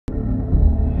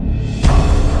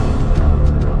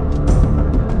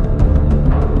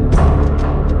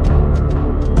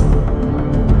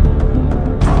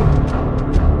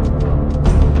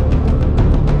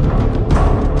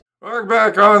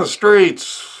back on the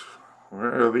streets,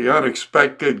 where the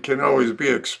unexpected can always be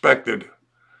expected.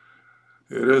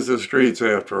 It is the streets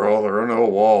after all. There are no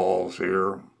walls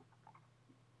here.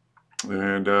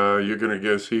 And you're going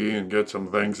to see and get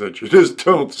some things that you just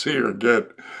don't see or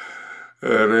get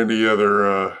at any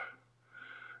other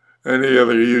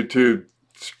YouTube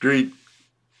street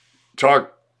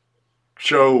talk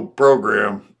show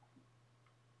program.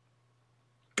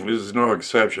 This is no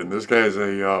exception. This guy's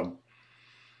a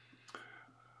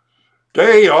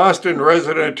gay Austin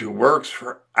resident who works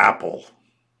for Apple,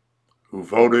 who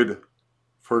voted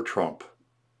for Trump.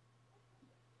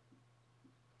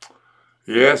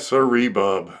 Yes, sirree,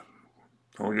 bub.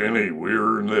 Don't get any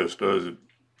weirder than this, does it?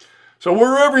 So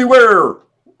we're everywhere.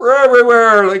 We're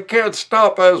everywhere. They can't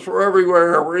stop us. We're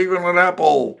everywhere. We're even an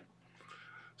Apple.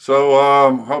 So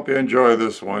hope you enjoy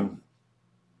this one.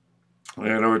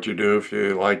 You know what you do. If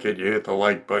you like it, you hit the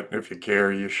like button. If you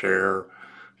care, you share.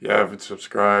 If you haven't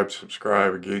subscribed,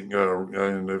 subscribe again.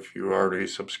 And if you already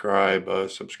subscribe,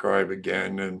 subscribe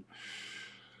again. And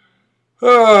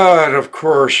of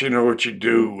course, you know what you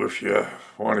do if you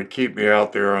want to keep me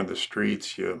out there on the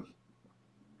streets. You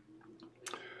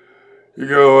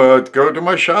go to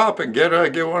my shop and get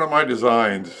one of my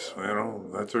designs. You know,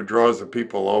 that's what draws the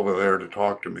people over there to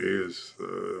talk to me is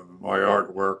my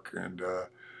artwork, and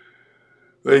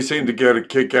they seem to get a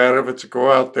kick out of it. So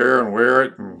go out there and wear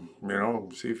it, and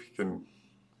see if you can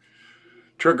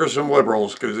trigger some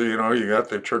liberals, because you got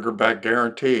the trigger back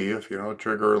guarantee. If you don't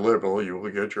trigger a liberal, you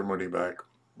will get your money back.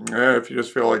 If you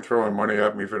just feel like throwing money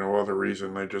at me for no other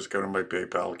reason, then just go to my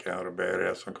PayPal account at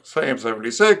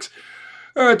BadassUncleSam76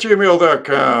 at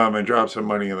gmail.com and drop some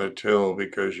money in the till,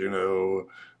 because the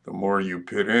more you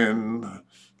put in,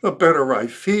 the better I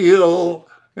feel,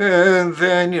 and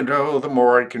then the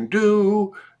more I can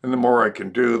do, and the more I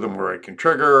can do, the more I can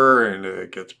trigger, and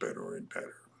it gets better and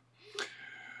better.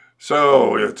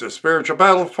 So it's a spiritual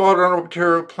battle fought on a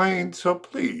material plane, so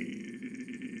please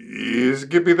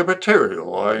give me the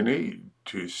material I need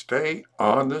to stay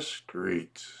on the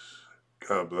streets.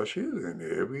 God bless you, and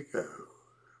here we go.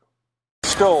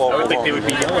 Still, I would think they would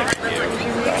be yelling at you.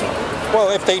 Well,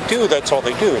 if they do, that's all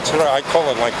they do. I call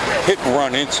it like hit and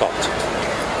run insults.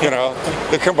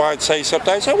 They come by and say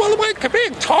something. I say, well, wait, come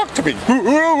in, talk to me.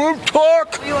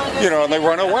 Talk. And they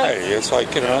run away. It's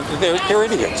like, they're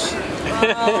idiots.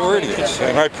 They're idiots.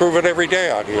 And I prove it every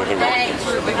day out here.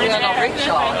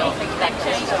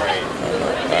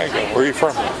 Where are you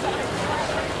from?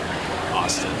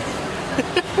 Austin.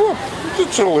 Well,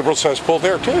 it's a liberal cesspool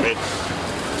there, too.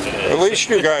 At least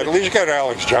you got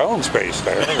Alex Jones based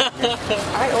there.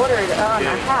 I ordered a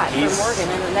hat from Morgan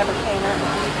and it never came out.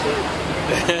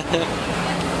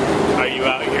 Are you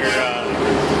out here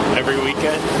every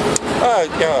weekend?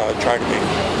 Yeah, I try to be.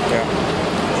 Yeah.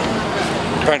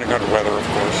 Depending on the weather, of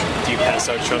course. Do you pass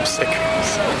out Trump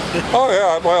stickers? Oh,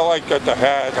 yeah. Well, I got the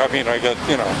hat. I mean, I got,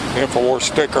 InfoWars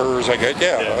stickers. I get,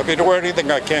 I mean, do anything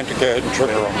I can to get and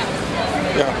trigger them.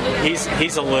 Yeah.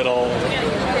 He's a little...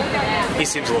 He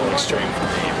seems a little extreme for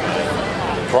me.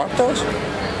 Trump does?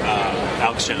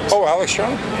 Alex Jones. Oh, Alex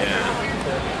Jones? Yeah.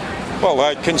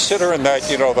 Well, considering that,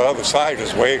 the other side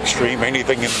is way extreme,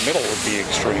 anything in the middle would be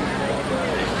extreme.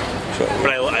 So.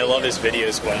 But I love his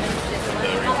videos when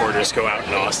the reporters go out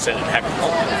in Austin and have...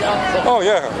 Oh,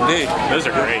 yeah, indeed. Those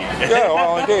are great. Yeah,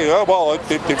 well, indeed. Well,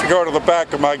 if you go to the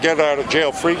back of my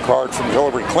get-out-of-jail-free card from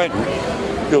Hillary Clinton,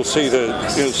 you'll see the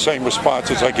same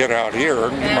responses I get out here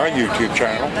on my YouTube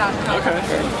channel. Okay.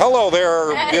 Hello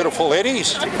there, beautiful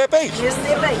ladies. Yippee.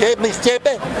 Yippee,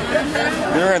 yippee.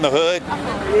 You're in the hood.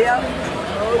 Yeah.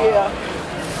 Oh, yeah.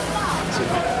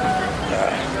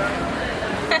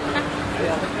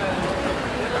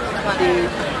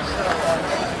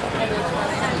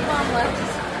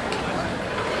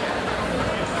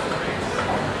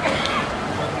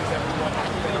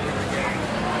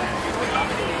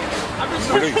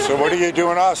 So what do you do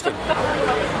in Austin?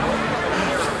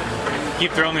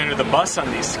 Keep throwing me under the bus on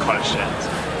these questions.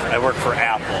 I work for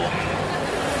Apple.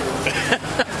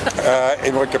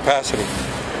 In what capacity?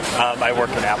 I work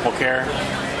in Apple Care.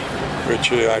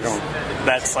 Which I don't...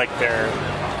 That's like their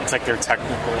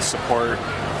technical support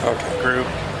group.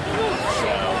 So,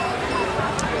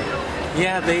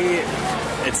 yeah,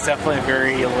 it's definitely a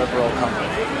very liberal company.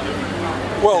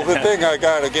 Well, the thing I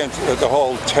got against the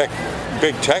whole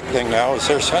big tech thing now is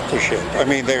their censorship. I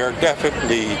mean, they are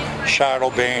definitely shadow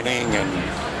banning and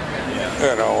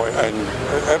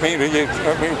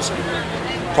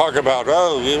talk about,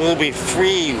 it will be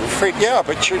free. Yeah,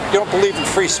 but you don't believe in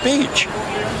free speech.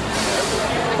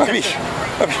 I mean,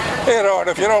 and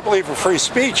if you don't believe in free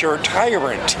speech, you're a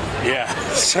tyrant. Yeah.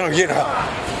 So,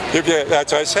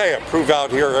 That's what I say. I prove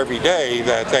out here every day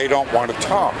that they don't want to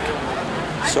talk.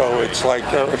 So it's like,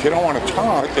 if you don't want to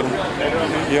talk, then,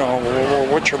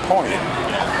 what's your point?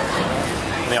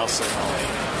 They also,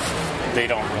 they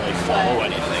don't really follow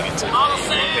anything. It's like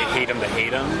they hate them to hate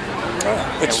them.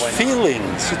 It's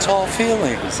feelings. It's all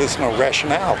feelings. There's no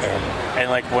rationale there. And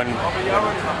like when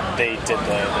they did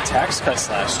the tax cuts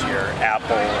last year,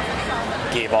 Apple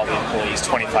gave all the employees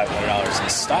 $2,500 in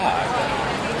stock.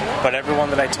 But everyone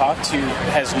that I talked to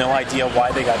has no idea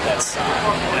why they got that stock.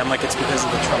 And I'm like, it's because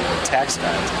of the Trump tax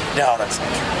cuts. No, that's not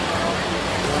true.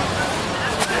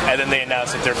 And then they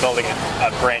announced that they're building a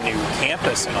brand new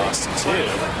campus in Austin, too.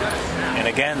 And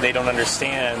again, they don't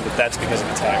understand that that's because of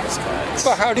the tax cuts.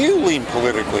 Well, how do you lean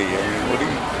politically? I mean, what do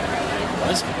you...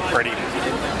 I was pretty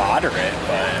moderate,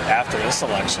 but after this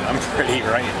election, I'm pretty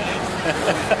right.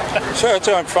 So that's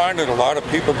what I'm finding a lot of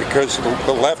people, because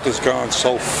the left has gone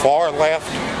so far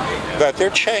left that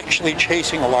they're actually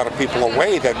chasing a lot of people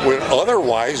away that would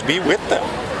otherwise be with them.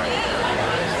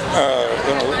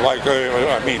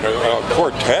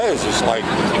 Cortez is like,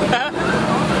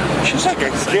 she's like a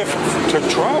gift to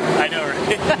Trump. I know,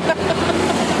 right?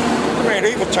 I mean,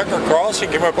 even Tucker Carlson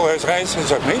came up with his eyes and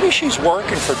said, maybe she's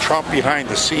working for Trump behind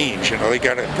the scenes. They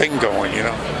got a thing going,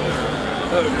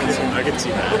 I can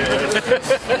see that.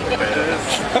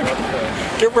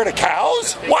 Get rid of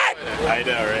cows? What? I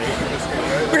know, right?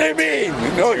 What do you mean?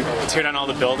 No. Tear down all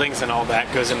the buildings and all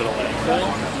that goes into the landfill.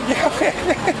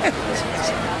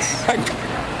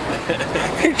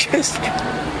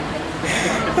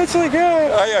 It's like,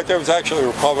 there was actually a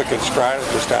Republican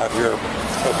strategist out here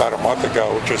about a month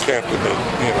ago, just after the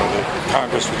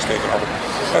Congress was taken over.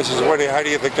 I says, how do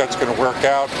you think that's going to work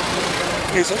out?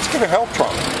 He says, it's going to help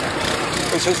Trump.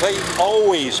 He says, they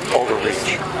always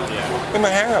overreach. And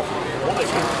they have.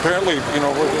 Apparently,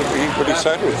 what he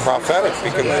said was prophetic,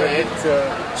 because it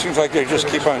seems like they just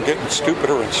keep on getting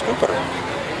stupider and stupider.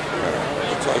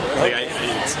 It's like,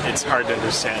 it's hard to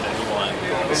understand anyone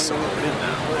supporting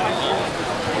them.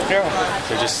 Yeah.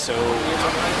 They're just so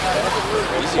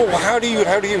crazy. Well, how do you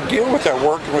deal with that,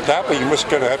 working with that? But you must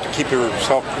have to keep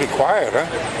yourself pretty quiet, huh?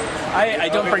 I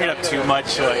don't bring it up too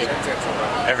much. Like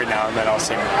every now and then I'll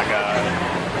say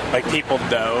MAGA. Like people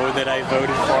know that I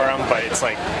voted for him, but it's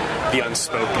like the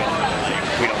unspoken.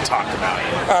 Like we don't talk about it.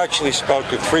 I actually spoke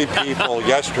to 3 people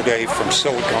yesterday from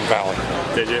Silicon Valley.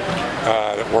 Did you?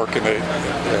 That work in the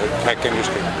tech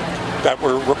industry that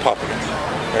were Republicans,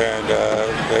 and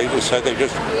they just said they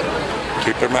just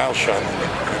keep their mouths shut.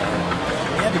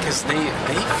 Yeah, because they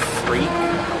freak.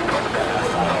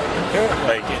 Yeah.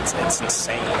 Like it's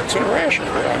insane. It's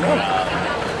irrational. I know.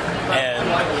 And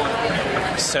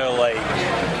so like,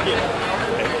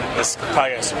 this is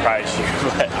probably gonna surprise you,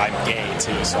 but I'm gay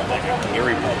too, so I'm like a gay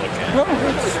Republican.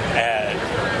 And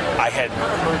I had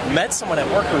met someone at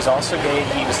work who was also gay.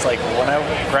 He was like, when I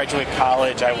graduate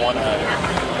college, I want to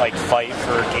like fight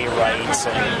for gay rights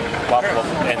and blah blah blah,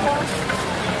 and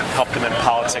help them in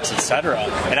politics, etc.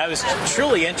 And I was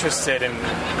truly interested in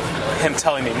him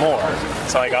telling me more.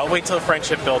 So like, I'll wait till the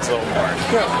friendship builds a little more.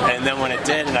 And then when it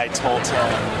did, and I told him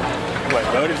who I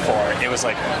voted for, it was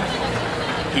like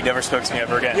he never spoke to me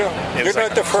ever again. Yeah. You're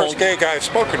not the first gay guy I've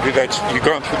spoken to that's you've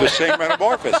gone through the same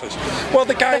metamorphosis. Well,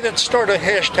 the guy that started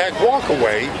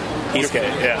 #walkaway, he's gay.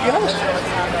 Yeah.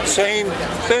 Yes. Same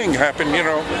thing happened,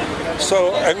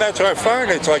 So, and that's what I find.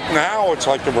 It's like now it's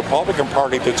like the Republican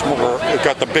Party that's more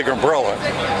got the big umbrella.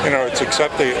 It's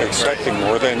accepting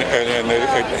more than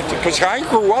because I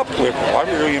grew up liberal. I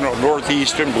really,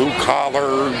 Northeastern, blue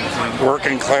collar,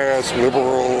 working class,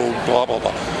 liberal, blah blah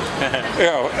blah.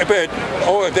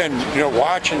 But then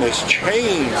watching this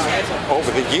change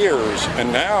over the years,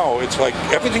 and now it's like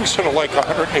everything's sort of like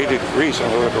 180 degrees in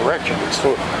another direction.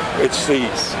 It's the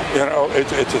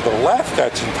left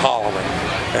that's intolerant,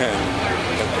 and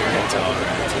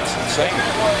it's insane.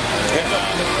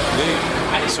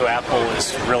 Yeah. So Apple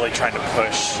is really trying to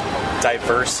push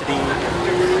diversity,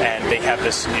 and they have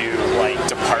this new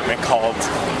department called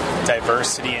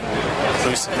Diversity and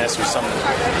Inclusiveness or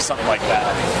something like that.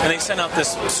 And they sent out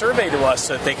this survey to us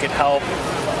so that they could help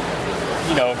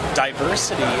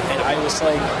diversity, and I was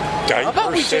like,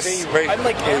 diversity? I'm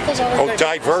like, Apple's already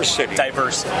diversity.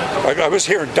 Diversity. I was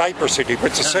hearing diversity, but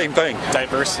it's the same thing.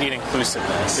 Diversity and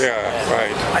inclusiveness. Yeah,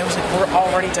 right. I was like, we're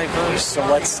already diverse, so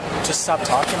let's just stop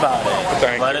talking about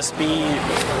it. Let us be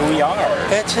who we are.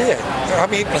 That's it. I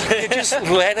mean, just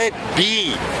let it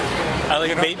be.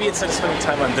 Maybe instead of spending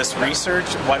time on this research,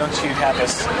 why don't you have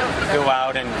us go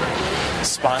out and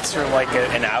sponsor like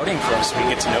an outing for us so we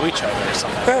get to know each other or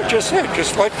something. Yeah, just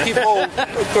let people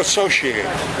associate,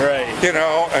 Right. you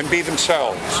know, and be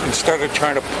themselves instead of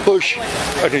trying to push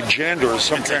an agenda or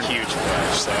some It's a kind of. huge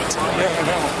push, so it's Yeah, I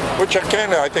know. Which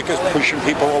again, I think is pushing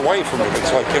people away from it.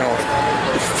 It's like, you know,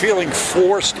 feeling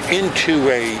forced into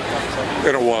a,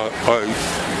 you know,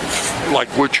 like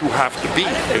what you have to be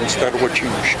instead of what you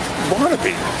want to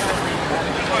be.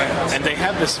 And they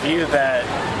have this view that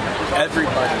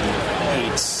everybody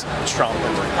hates Trump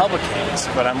and Republicans,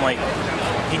 but I'm like,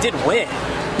 he did win.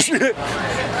 He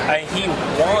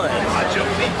won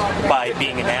by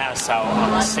being an ass out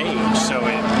on the stage, so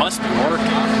it must be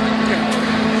working.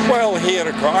 Well, he had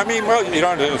I mean, well, you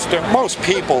don't understand. Most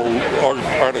people are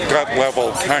at a gut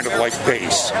level kind of like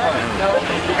base.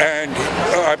 And,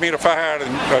 I mean, if I had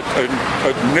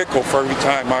a nickel for every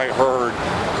time I heard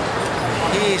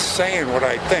he's saying what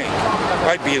I think,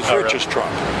 I'd be as rich as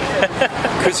Trump.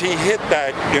 Because he hit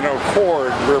that, you know,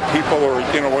 chord where people are,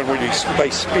 you know, when they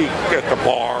speak at the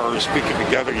bar or speaking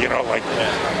together, you know, like,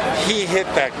 he hit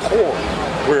that chord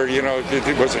where, you know,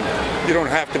 it wasn't, you don't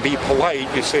have to be polite,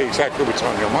 you say exactly what's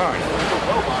on your mind.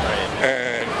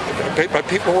 But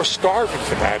people were starving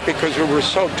for that because we were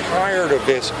so tired of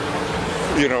this,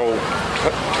 you know,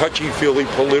 touchy-feely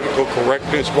political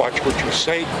correctness, watch what you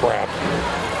say crap.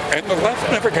 And the left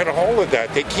never got a hold of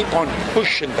that. They keep on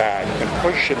pushing that and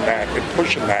pushing that and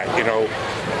pushing that, you know,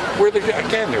 where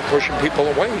they're pushing people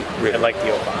away. Really. I like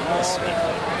the Obama speech.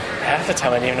 Half the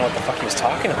time I didn't even know what the fuck he was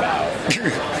talking about. He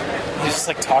was just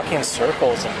like talking in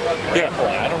circles and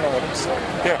rambling. I don't know what he was talking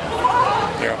about.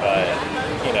 Yeah. But,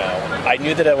 you know, I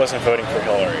knew that I wasn't voting for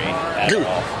Hillary at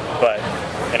all.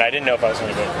 And I didn't know if I was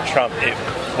going to vote for Trump.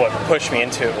 What pushed me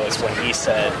into it was when he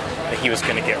said that he was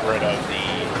going to get rid of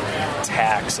the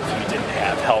tax if you didn't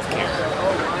have health care,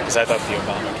 because I thought the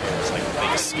Obamacare was like the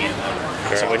biggest scam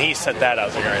ever. Yeah. So when he said that, I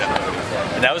was like, all right, I'm voting for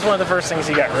it. And that was one of the first things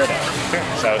he got rid of.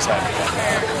 So I was happy about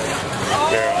that.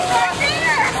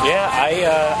 Yeah,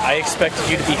 I expected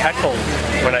you to be heckled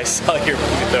when I saw your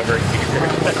booth over here.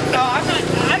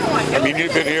 I mean,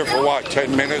 you've been here for what,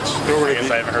 10 minutes? I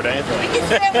guess I haven't heard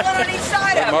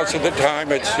anything. Most of the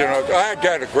time, it's, you know, I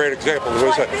got a great example.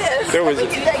 There was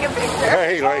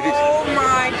hey, ladies. Oh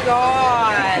my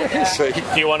God. See?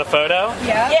 Do you want a photo?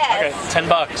 Yeah. Yes. Okay, $10.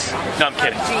 No, I'm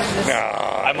kidding.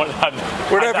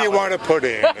 Whatever you want to put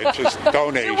in, it's just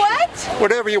donation. What?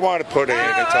 Whatever you want to put in,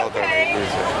 it's all donation.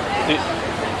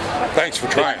 Thanks for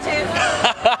trying.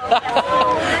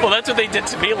 Well, that's what they did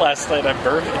to me last night on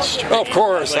Bourbon Street. Of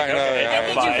course, I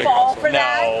know. Did you fall for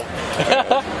that?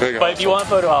 No. But if you want a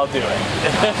photo, I'll do it.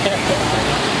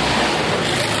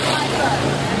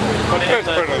 Put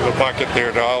it in the bucket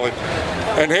there, darling.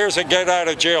 And here's a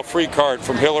get-out-of-jail-free card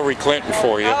from Hillary Clinton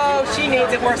for you. Oh, she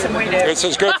needs it worse than we do. This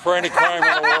is good for any crime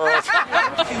in the world.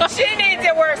 She needs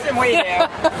it worse than we do.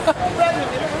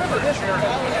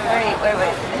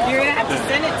 Wait. You're going to have to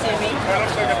send it to me.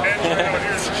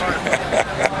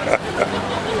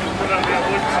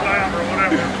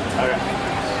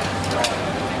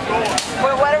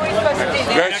 Well, what are we supposed to do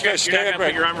now? You're not going to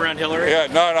put your arm around Hillary? Yeah,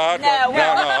 no.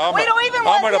 We don't even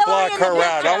want I'm going to block Hillary in the her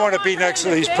out. I want to be next to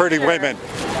these pretty women.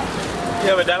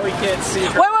 Yeah, but now we can't see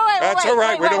her. Wait. That's all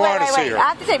right. We don't want to see her. I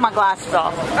have to take my glasses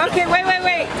off. Okay, wait.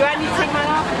 Do I need to take mine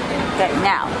off? Okay,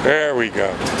 now. There we go.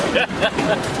 All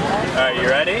right, you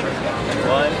ready?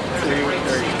 1, 2,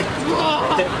 3.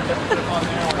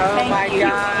 Oh my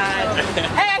God.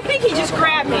 Hey, I think he just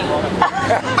grabbed me.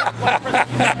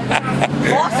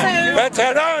 Lawsuit. That's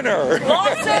an honor.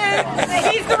 Lawsuit.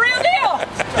 He's the real deal.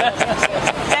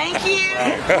 Thank you.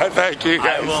 Thank you,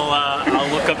 guys. I'll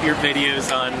look up your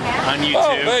videos on YouTube.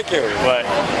 Oh, thank you. But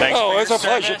thanks for it's your a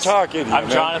pleasure service. talking to you. I'm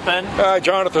Jonathan.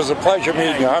 Jonathan, it's a pleasure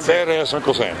meeting you. I'm Badass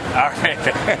Uncle Sam. All right.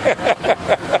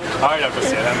 All right, Uncle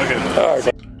Sam. Have a good one. All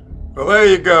right. Well, there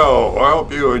you go. I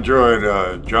hope you enjoyed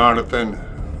Jonathan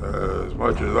as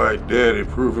much as I did. It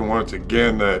proving once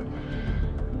again that,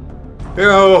 you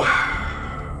know,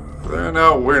 they're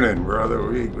not winning, brother.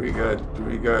 We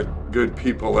got good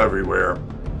people everywhere,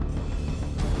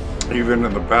 even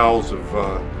in the bowels of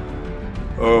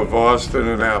Austin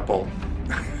and Apple.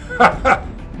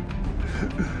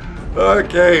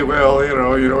 Okay, well, you know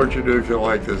what you do if you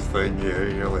like this thing.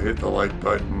 You hit the like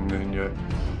button and you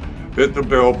hit the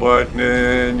bell button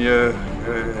and you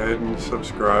hit and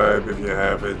subscribe if you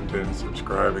haven't, and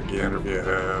subscribe again if you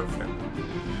have,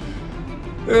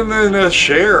 and then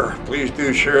share. Please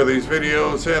do share these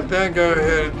videos, and then go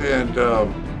ahead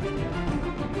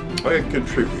and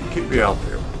contribute. Keep me out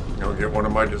there. Get one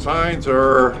of my designs,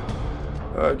 or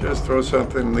just throw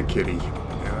something in the kitty.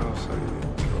 So you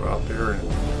go out there and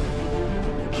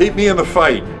keep me in the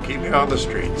fight. keep me on the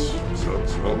streets. So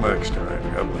until next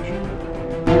time, God bless you.